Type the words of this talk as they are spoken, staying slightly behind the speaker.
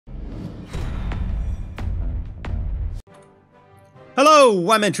Hello,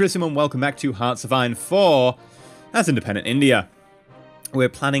 I'm EnterElysium and welcome back to Hearts of Iron 4 as independent India. We're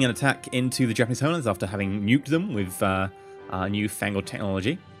planning an attack into the Japanese homelands after having nuked them with our newfangled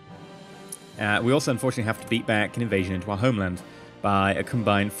technology. We also unfortunately have to beat back an invasion into our homeland by a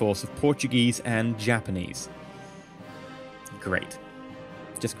combined force of Portuguese and Japanese. Great.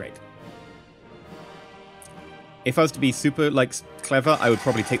 Just great. If I was to be super, clever, I would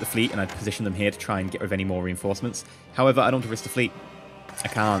probably take the fleet and I'd position them here to try and get rid of any more reinforcements. However, I don't want to risk the fleet. I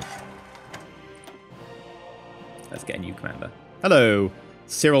can't. Let's get a new commander. Hello,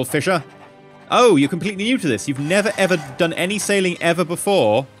 Cyril Fisher. Oh, you're completely new to this. You've never, ever done any sailing ever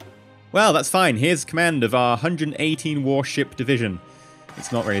before. Well, that's fine. Here's command of our 118 warship division.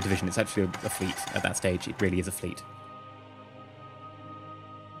 It's not really a division. It's actually a fleet at that stage. It really is a fleet.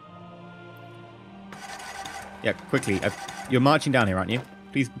 Yeah, quickly. You're marching down here, aren't you?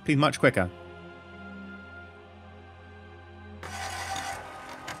 Please march quicker.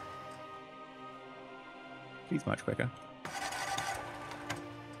 Please march quicker.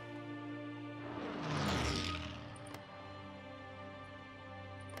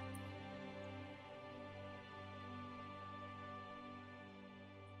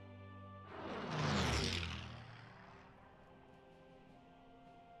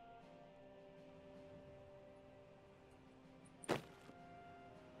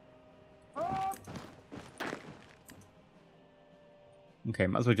 Okay,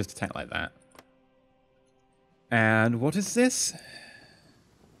 might as well just attack like that. And what is this?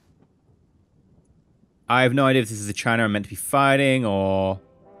 I have no idea if this is a China I'm meant to be fighting, or...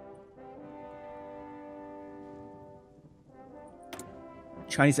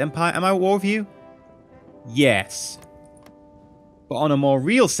 Chinese Empire? Am I at war with you? Yes. But on a more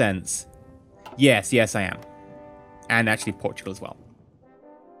real sense, yes, I am. And actually Portugal as well.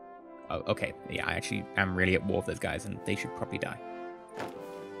 Oh, okay. Yeah, I actually am really at war with those guys, and they should probably die.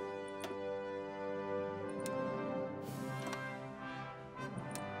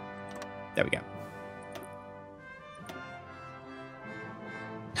 There we go.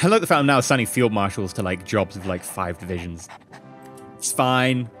 I like the fact I'm now assigning field marshals to, jobs of, 5 divisions. It's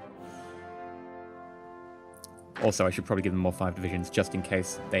fine. Also, I should probably give them more 5 divisions just in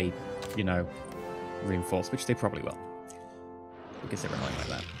case they, reinforce, which they probably will. Because they're annoying like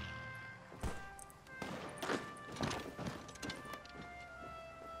that.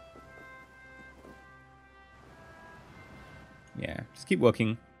 Yeah, just keep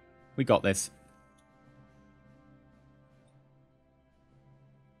working. We got this.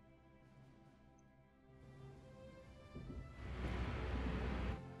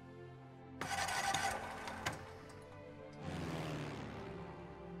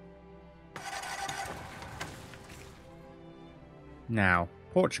 Now,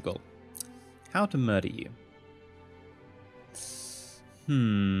 Portugal. How to murder you?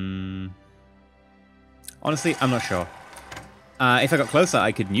 Honestly, I'm not sure. If I got closer,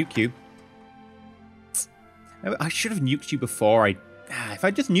 I could nuke you. I should have nuked you before if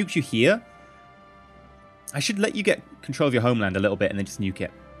I just nuked you here, I should let you get control of your homeland a little bit and then just nuke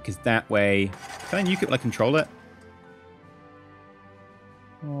it. Because that way... Can I nuke it while I control it?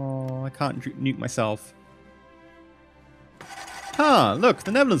 Oh, I can't nuke myself. Huh, look,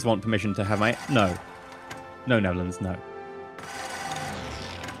 the Netherlands want permission to have my... No. No, Netherlands, no.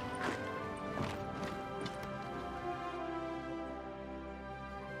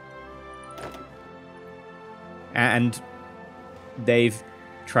 And they've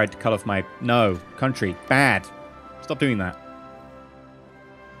tried to cut off my... No, country. Bad. Stop doing that.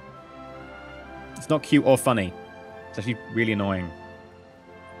 It's not cute or funny. It's actually really annoying.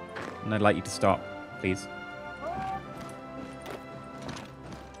 And I'd like you to stop, please.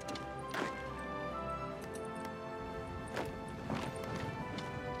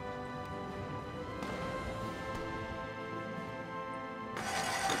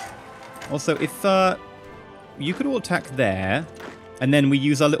 Also, if... you could all attack there, and then we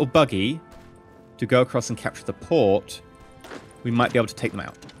use our little buggy to go across and capture the port, we might be able to take them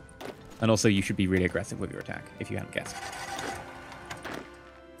out. And also, you should be really aggressive with your attack, if you hadn't guessed.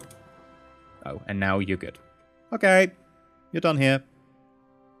 Oh, and now you're good. Okay, you're done here.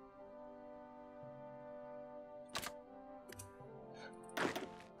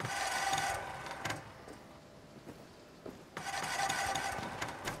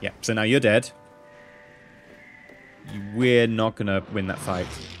 Yeah, so now you're dead. We're not going to win that fight.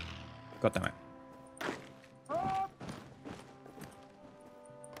 God damn it.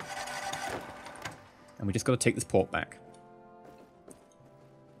 And we just got to take this port back.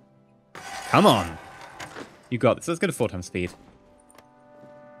 Come on! You got this. Let's go to 4 times speed.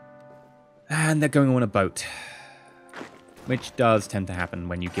 And they're going on a boat. which does tend to happen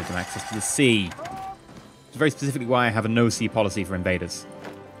when you give them access to the sea. It's very specifically why I have a no-sea policy for invaders.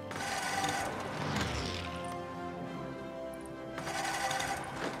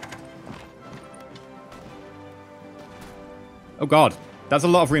 Oh god, that's a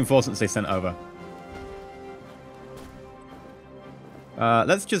lot of reinforcements they sent over.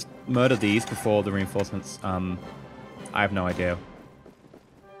 Let's just murder these before the reinforcements. I have no idea.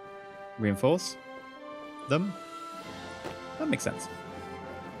 Reinforce them? That makes sense.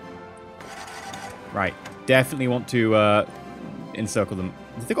 Right, definitely want to encircle them.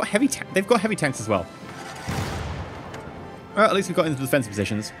 They've got heavy tanks as well. Well, at least we've got into defensive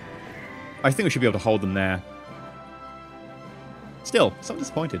positions. I think we should be able to hold them there. Still, so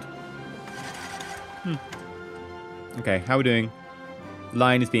disappointed. Okay, how are we doing? The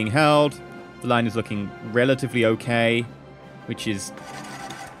line is being held. The line is looking relatively okay, which is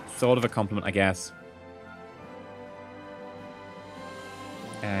sort of a compliment, I guess.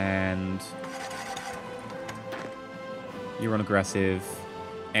 And you're on aggressive.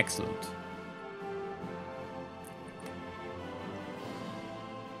 Excellent.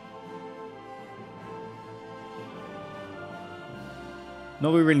 Not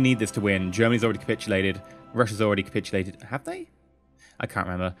that we really need this to win. Germany's already capitulated. Russia's already capitulated. Have they? I can't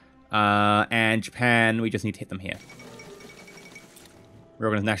remember. And Japan, we just need to hit them here.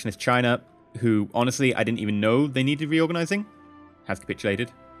 Reorganized Nationalist China, who, honestly, I didn't even know they needed reorganizing, has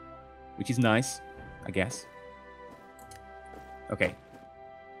capitulated. Which is nice, I guess. Okay.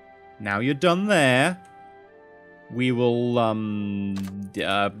 Now you're done there. We will move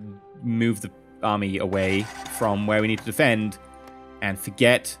the army away from where we need to defend and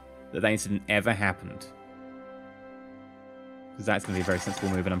forget that that incident ever happened. Because that's going to be a very sensible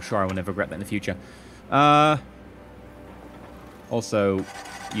move, and I'm sure I will never regret that in the future. Also,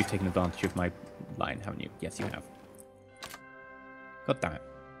 you've taken advantage of my line, haven't you? Yes, you have. God damn it.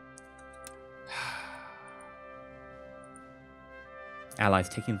 Allies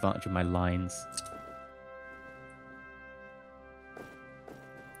taking advantage of my lines.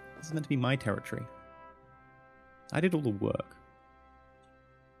 This is meant to be my territory. I did all the work.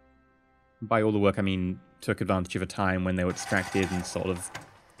 By all the work, I mean took advantage of a time when they were distracted and sort of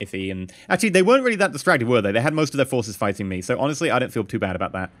iffy. And actually, they weren't really that distracted, were they? They had most of their forces fighting me. So honestly, I don't feel too bad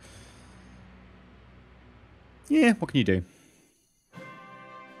about that. Yeah, what can you do?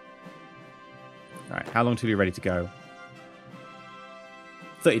 Alright, how long till you're ready to go?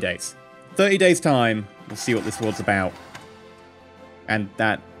 30 days. 30 days time, we'll see what this war's about. And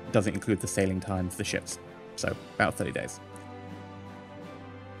that doesn't include the sailing time for the ships. So, about 30 days.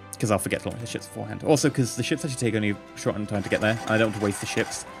 Because I'll forget to launch the ships beforehand. Also, because the ships actually take only a short amount of time to get there. And I don't want to waste the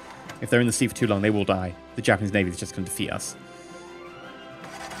ships. If they're in the sea for too long, they will die. The Japanese Navy is just going to defeat us.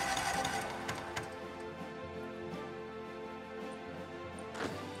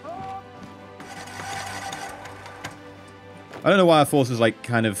 I don't know why our force is, like,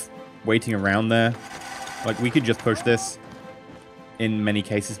 kind of waiting around there. Like, we could just push this in many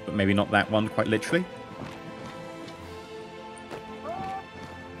cases, but maybe not that one, quite literally.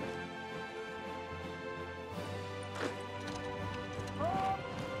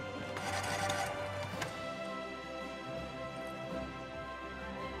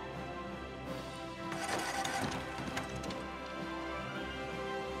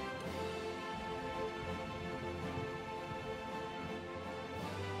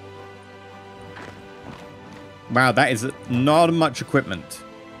 Wow, that is not much equipment.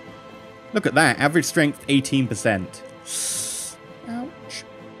 Look at that. Average strength, 18%. Ouch.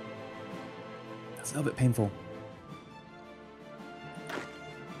 That's a little bit painful.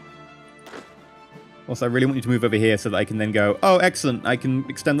 Also, I really want you to move over here so that I can then go, oh, excellent, I can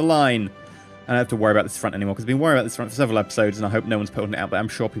extend the line. I don't have to worry about this front anymore, because I've been worried about this front for several episodes, and I hope no one's pointed it out, but I'm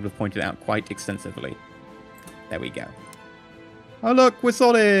sure people have pointed it out quite extensively. There we go. Oh, look, we're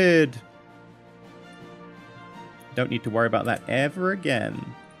solid! Don't need to worry about that ever again.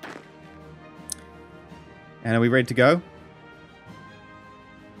 And are we ready to go?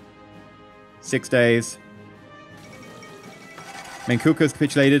 6 days. Manchukuo's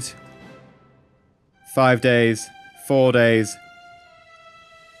capitulated. 5 days. 4 days.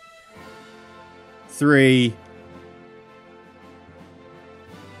 3.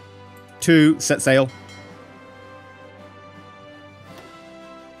 2. Set sail.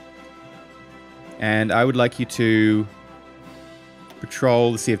 And I would like you to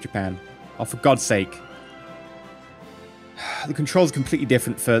patrol the Sea of Japan. Oh, for God's sake. The controls are completely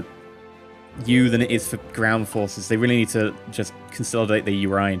different for you than it is for ground forces. They really need to just consolidate the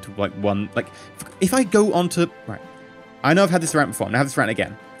UI into like one. Like, if I go onto... Right. I know I've had this rant before. I'm going to have this rant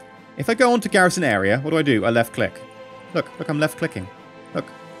again. If I go onto garrison area, what do? I left click. Look, I'm left clicking. Look,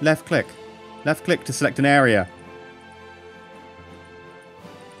 left click. Left click to select an area.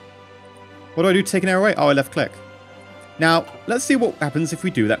 What do I do to take an area away? Oh, I left click. Now, let's see what happens if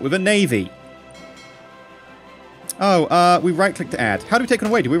we do that with a navy. Oh, we right click to add. How do we take it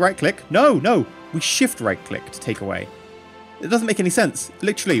away? Do we right click? No. We shift right click to take away. It doesn't make any sense.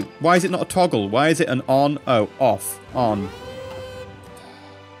 Literally, why is it not a toggle? Why is it an on? Oh, off, on.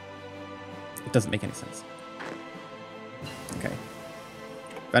 It doesn't make any sense. Okay.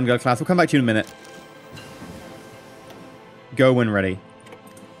 Vanguard class, we'll come back to you in a minute. Go when ready.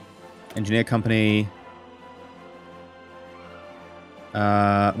 Engineer company.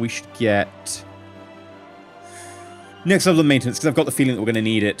 We should get next level of maintenance, because I've got the feeling that we're going to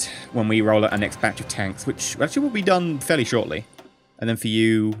need it when we roll out our next batch of tanks, which actually will be done fairly shortly. And then for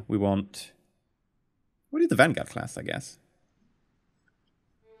you, we want... What is the Vanguard class, I guess?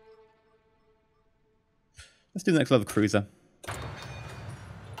 Let's do the next level cruiser.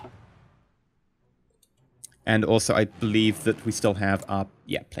 And also, I believe that we still have our...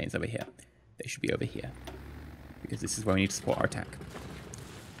 Yeah, planes over here. They should be over here. Because this is where we need to support our attack.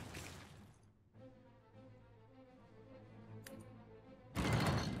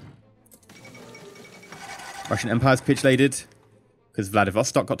 Russian Empire's capitulated because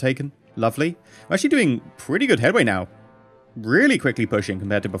Vladivostok got taken. Lovely. We're actually doing pretty good headway now. Really quickly pushing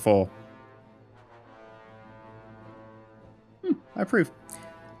compared to before. I approve.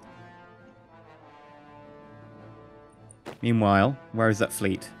 Meanwhile, where is that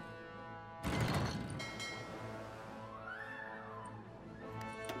fleet?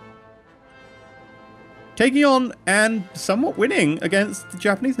 Taking on and somewhat winning against the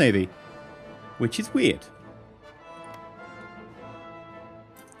Japanese Navy. Which is weird.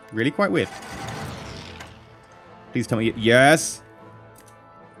 Really quite weird. Please tell me... Yes!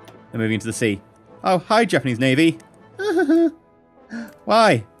 They're moving into the sea. Oh, hi, Japanese Navy.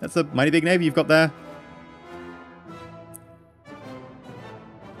 Why? That's a mighty big navy you've got there.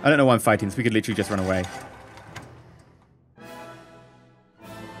 I don't know why I'm fighting, so we could literally just run away.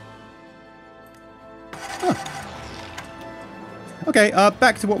 Huh. Okay,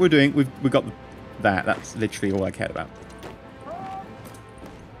 back to what we're doing. We've got that. That's literally all I cared about.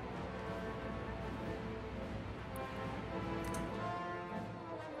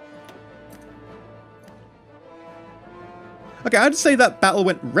 Okay, I'd say that battle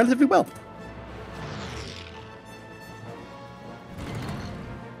went relatively well.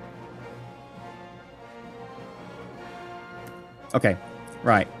 Okay,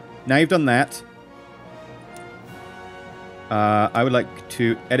 right. Now you've done that. I would like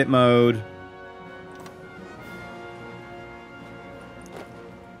to edit mode.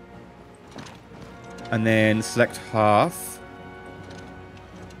 And then select half.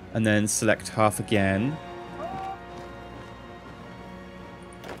 And then select half again.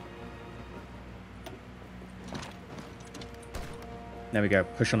 There we go.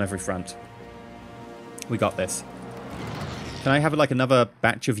 Push on every front. We got this. Can I have like another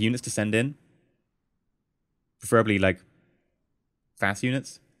batch of units to send in? Preferably like fast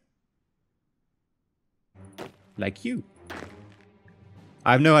units. Like you.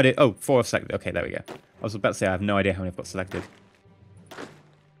 I have no idea. Oh, 4 selected. Okay, there we go. I was about to say I have no idea how many I've got selected.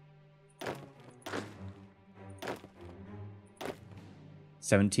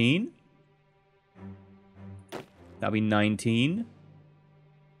 $17. That'll be 19.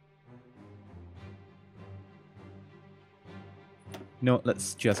 No,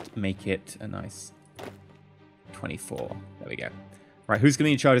 let's just make it a nice 24. There we go. Right, who's going to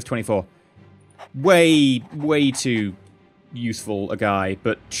be in charge of 24? Way too useful a guy,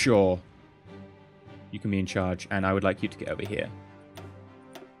 but sure. You can be in charge, and I would like you to get over here.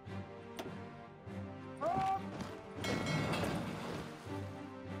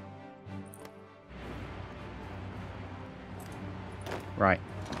 Right.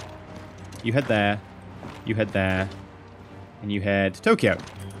 You head there. You head there. And you head to Tokyo.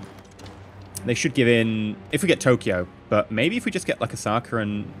 They should give in if we get Tokyo, but maybe if we just get like Osaka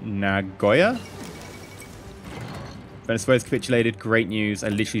and Nagoya. Venezuela's capitulated. Great news. I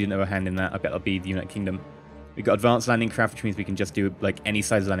literally didn't have a hand in that. I bet that'll be the United Kingdom. We've got advanced landing craft, which means we can just do like any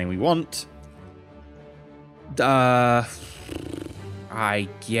size landing we want. I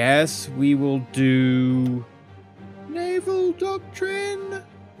guess we will do naval doctrine.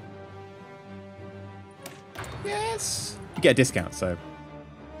 Yes. You get a discount, so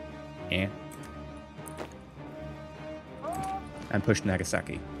yeah. And push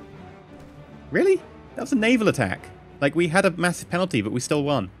Nagasaki. Really? That was a naval attack. Like, we had a massive penalty, but we still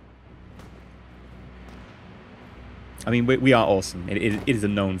won. I mean, we are awesome. It is a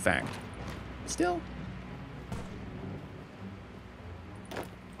known fact. Still.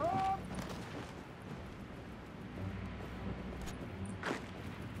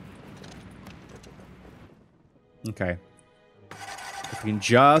 Okay. If we can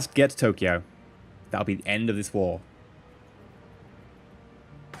just get to Tokyo, that'll be the end of this war.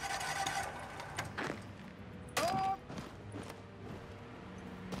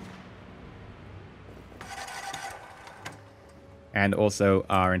 And also,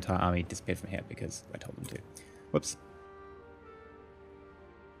 our entire army disappeared from here because I told them to. Whoops.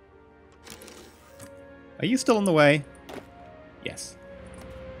 Are you still on the way? Yes.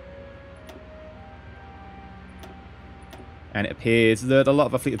 And it appears that a lot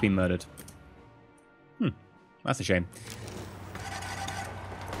of our fleet have been murdered. That's a shame.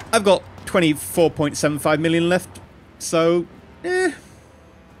 I've got 24.75 million left, so... Ooh,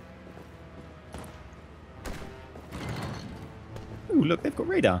 look, they've got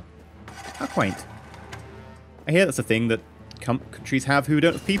radar. How quaint. I hear that's a thing that countries have who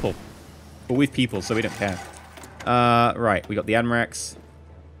don't have people. Or with people, so we don't care. Right, we got the Admirax.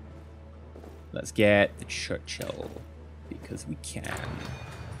 Let's get the Churchill. Because we can.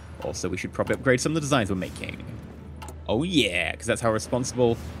 Also, we should probably upgrade some of the designs we're making. Oh yeah, because that's how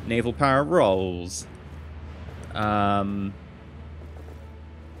responsible naval power rolls. Let's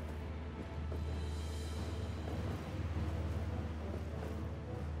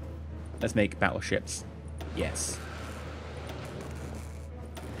make battleships. Yes.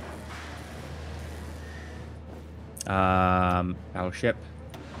 Battleship.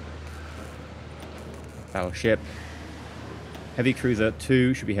 Battleship. Heavy Cruiser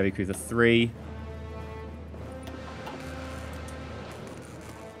 2 should be Heavy Cruiser 3.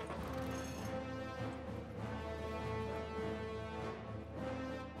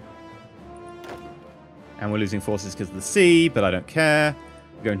 And we're losing forces because of the sea, but I don't care.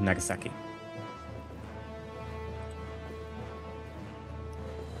 We're going to Nagasaki.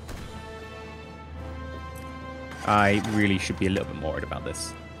 I really should be a little bit more worried about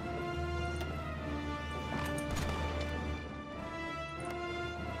this.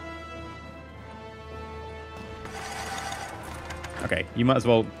 Okay, you might as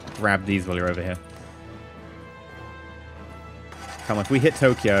well grab these while you're over here. Come on, if we hit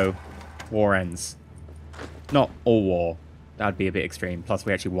Tokyo, war ends. Not all war. That'd be a bit extreme. Plus,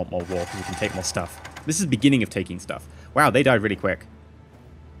 we actually want more war because we can take more stuff. This is the beginning of taking stuff. Wow, they died really quick.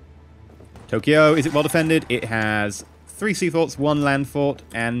 Tokyo, is it well defended? It has 3 sea forts, 1 land fort,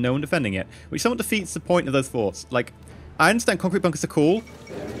 and no one defending it. Which somewhat defeats the point of those forts. Like, I understand concrete bunkers are cool,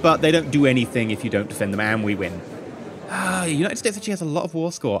 but they don't do anything if you don't defend them, and we win. The United States actually has a lot of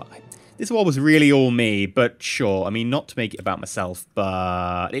war score. This war was really all me, but sure. I mean, not to make it about myself,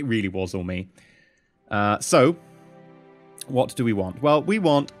 but it really was all me. So, what do we want? Well, we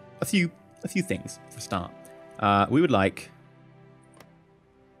want a few things for a start. We would like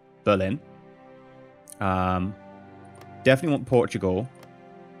Berlin. Definitely want Portugal.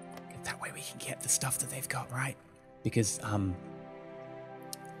 That way we can get the stuff that they've got, right? Because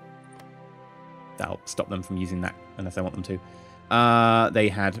that'll stop them from using that unless I want them to. They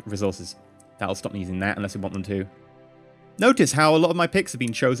had resources. That'll stop them using that unless we want them to. Notice how a lot of my picks have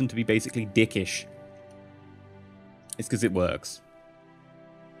been chosen to be basically dickish. It's because it works.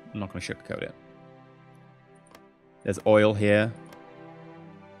 I'm not going to sugarcoat it. There's oil here.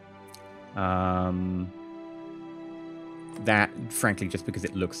 That, frankly, just because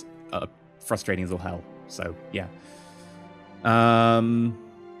it looks frustrating as all hell. So, yeah.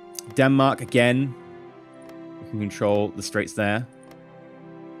 Denmark, again. We can control the straits there.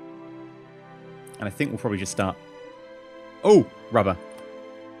 And I think we'll probably just start... Oh! Rubber.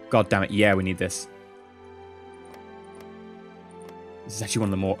 God damn it. Yeah, we need this. This is actually one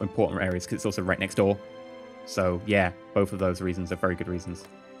of the more important areas because it's also right next door. So, yeah, both of those reasons are very good reasons.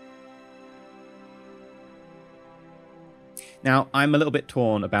 Now, I'm a little bit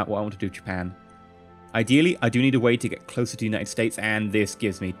torn about what I want to do with Japan. Ideally, I do need a way to get closer to the United States, and this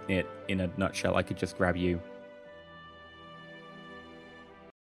gives me it in a nutshell. I could just grab you.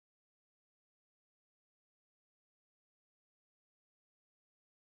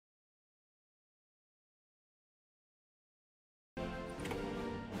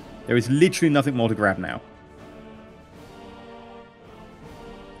 There is literally nothing more to grab now.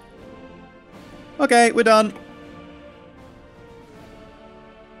 Okay, we're done.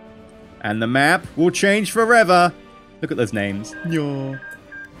 And the map will change forever. Look at those names. Yeah.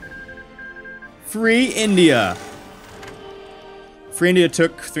 Free India. Free India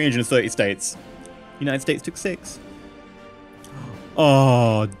took 330 states. United States took 6.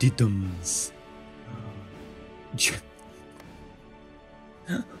 Oh, diddums.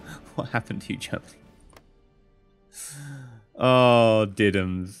 What happened to you, Germany? Oh,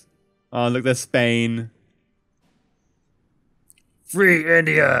 diddums. Oh, look, there's Spain. Free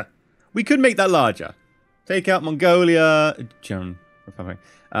India. We could make that larger. Take out Mongolia, German Republic,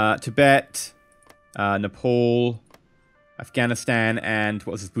 Tibet, Nepal, Afghanistan, and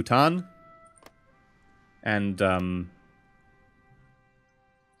what was this, Bhutan? And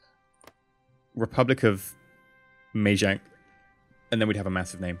Republic of Mejang. And then we'd have a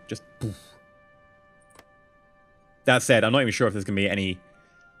massive name. Just poof. That said, I'm not even sure if there's going to be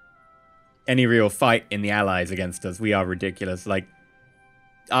any real fight in the Allies against us. We are ridiculous. Like,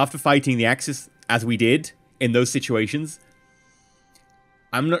 after fighting the Axis as we did in those situations,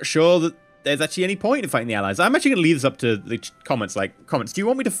 I'm not sure that there's actually any point in fighting the Allies. I'm actually going to leave this up to the comments. Like, comments, do you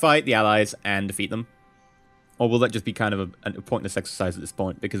want me to fight the Allies and defeat them? Or will that just be kind of a pointless exercise at this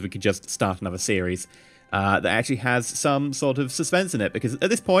point? Because we could just start another series that actually has some sort of suspense in it. Because at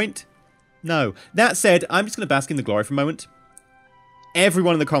this point, no. That said, I'm just going to bask in the glory for a moment.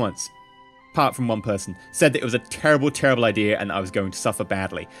 Everyone in the comments, apart from one person, said that it was a terrible, terrible idea and I was going to suffer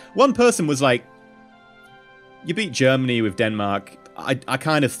badly. One person was like, you beat Germany with Denmark. I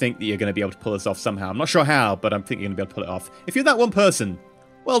kind of think that you're going to be able to pull this off somehow. I'm not sure how, but I'm thinking you're going to be able to pull it off. If you're that one person,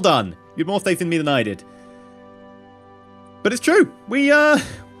 well done. You had more faith in me than I did. But it's true. We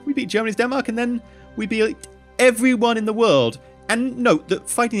beat Germany's Denmark, and then we beat everyone in the world. And note that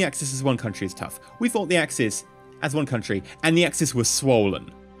fighting the Axis as one country is tough. We fought the Axis as one country, and the Axis was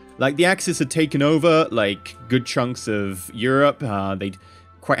swollen. Like, the Axis had taken over, like, good chunks of Europe. They'd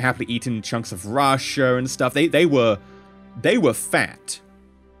quite happily eaten chunks of Russia and stuff. They were fat.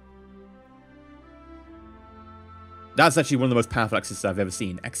 That's actually one of the most powerful Axis I've ever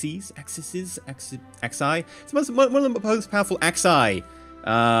seen. Axis? Axi? It's one of the most powerful Axi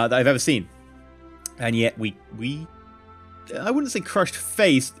that I've ever seen. And yet we I wouldn't say crushed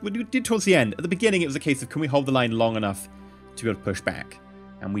face. We did towards the end. At the beginning, it was a case of, can we hold the line long enough to be able to push back?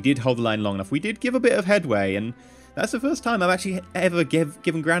 And we did hold the line long enough. We did give a bit of headway, and that's the first time I've actually ever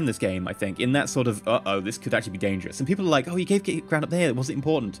given ground in this game, I think, in that sort of, this could actually be dangerous. And people are like, oh, you gave ground up there, it wasn't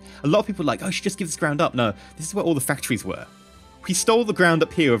important. A lot of people are like, oh, you should just give this ground up. No, this is where all the factories were. We stole the ground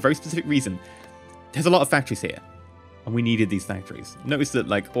up here for a very specific reason. There's a lot of factories here, and we needed these factories. Notice that,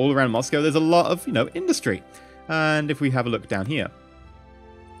 like, all around Moscow, there's a lot of, industry. And if we have a look down here,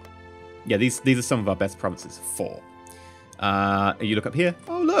 yeah, these are some of our best provinces. 4. You look up here.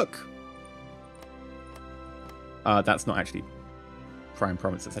 Oh, look. That's not actually prime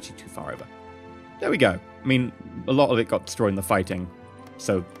province. That's actually too far over. There we go. I mean, a lot of it got destroyed in the fighting.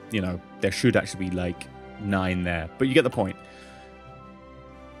 So, there should actually be, like, 9 there. But you get the point.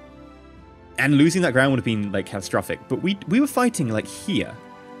 And losing that ground would have been, like, catastrophic. But we were fighting, like, here.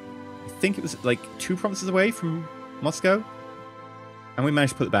 I think it was, like, 2 provinces away from Moscow. And we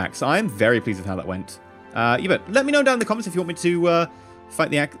managed to put it back. So I'm very pleased with how that went. But let me know down in the comments if you want me to fight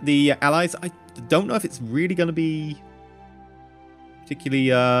the Allies. I don't know if it's really going to be particularly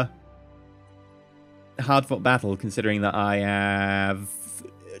hard-fought battle, considering that I have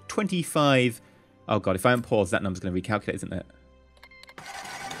 25... Oh god, if I haven't paused, that number's going to recalculate, isn't it?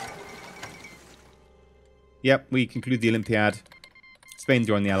 Yep, we conclude the Olympiad. Spain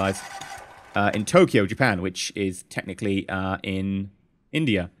joined the Allies. In Tokyo, Japan, which is technically in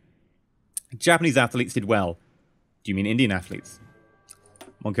India. Japanese athletes did well. Do you mean Indian athletes?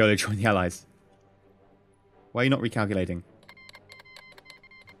 Mongolia joined the Allies. Why are you not recalculating?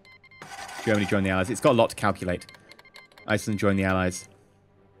 Germany joined the Allies. It's got a lot to calculate. Iceland joined the Allies.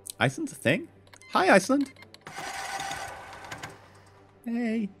 Iceland's a thing? Hi, Iceland.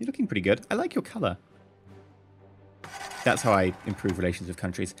 Hey, you're looking pretty good. I like your colour. That's how I improve relations with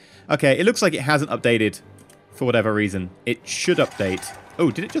countries. Okay, it looks like it hasn't updated for whatever reason. It should update. Oh,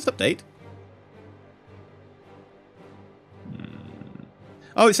 did it just update?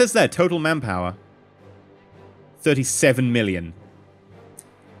 Oh, it says there, total manpower. 37 million.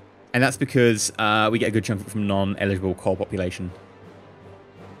 And that's because we get a good chunk from non-eligible core population.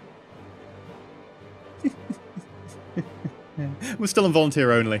 We're still on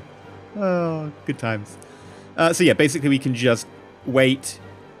volunteer only. Oh, good times. So yeah, basically we can just wait,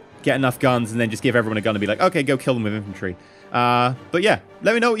 get enough guns, and then just give everyone a gun and be like, okay, go kill them with infantry. But yeah,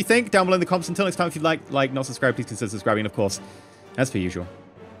 let me know what you think down below in the comments. Until next time, if you'd like, not subscribe, please consider subscribing. And of course, as per usual,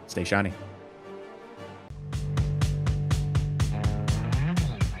 stay shiny.